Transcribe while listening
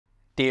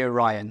Dear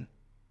Ryan,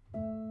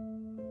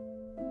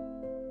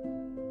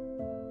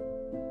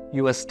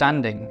 you are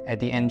standing at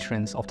the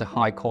entrance of the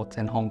High Court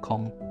in Hong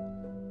Kong,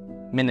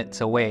 minutes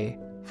away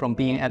from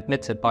being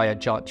admitted by a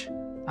judge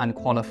and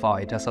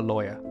qualified as a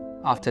lawyer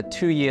after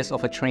 2 years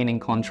of a training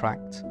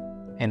contract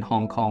in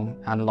Hong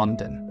Kong and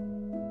London.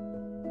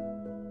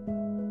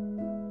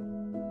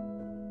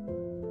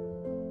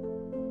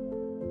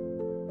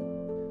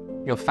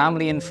 Your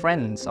family and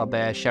friends are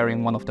there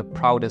sharing one of the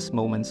proudest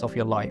moments of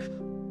your life.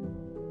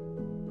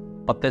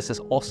 But this is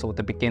also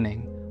the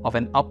beginning of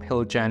an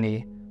uphill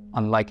journey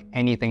unlike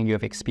anything you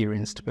have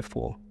experienced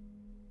before.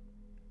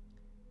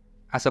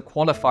 As a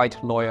qualified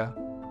lawyer,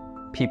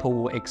 people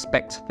will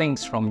expect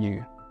things from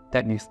you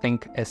that you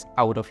think is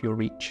out of your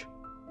reach.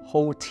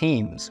 Whole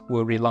teams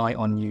will rely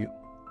on you.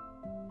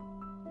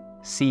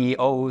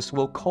 CEOs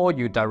will call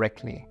you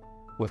directly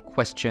with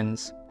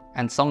questions,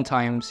 and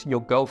sometimes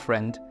your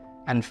girlfriend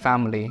and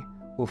family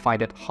will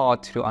find it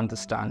hard to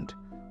understand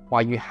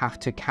why you have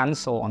to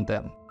cancel on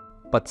them.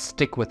 But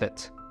stick with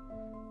it,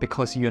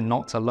 because you're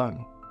not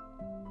alone.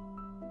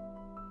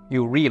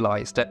 You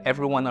realize that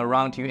everyone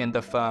around you in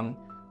the firm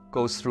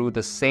goes through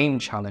the same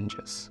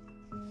challenges,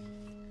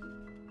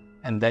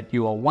 and that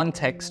you are one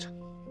text,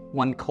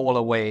 one call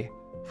away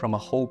from a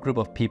whole group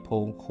of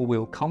people who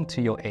will come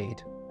to your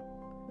aid.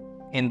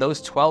 In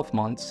those 12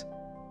 months,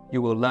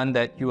 you will learn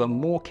that you are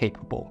more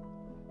capable,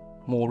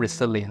 more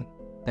resilient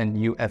than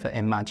you ever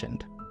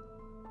imagined.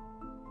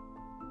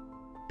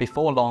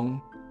 Before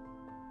long,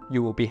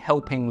 you will be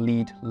helping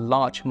lead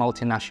large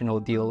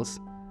multinational deals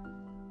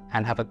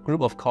and have a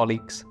group of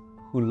colleagues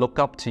who look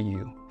up to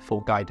you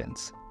for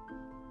guidance.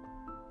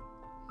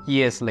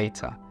 Years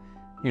later,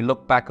 you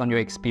look back on your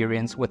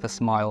experience with a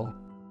smile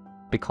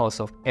because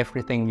of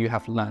everything you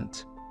have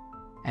learned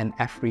and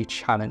every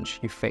challenge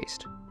you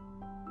faced.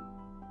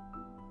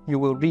 You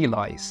will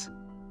realize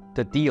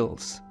the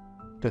deals,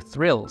 the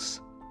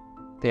thrills,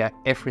 they are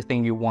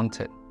everything you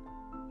wanted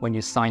when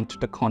you signed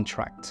the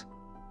contract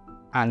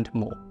and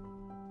more.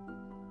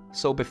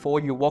 So before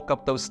you walk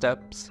up those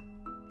steps,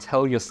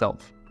 tell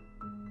yourself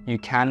you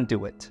can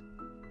do it,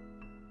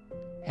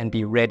 and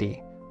be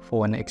ready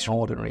for an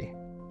extraordinary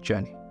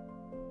journey.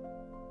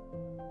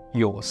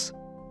 Yours,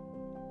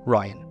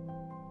 Ryan.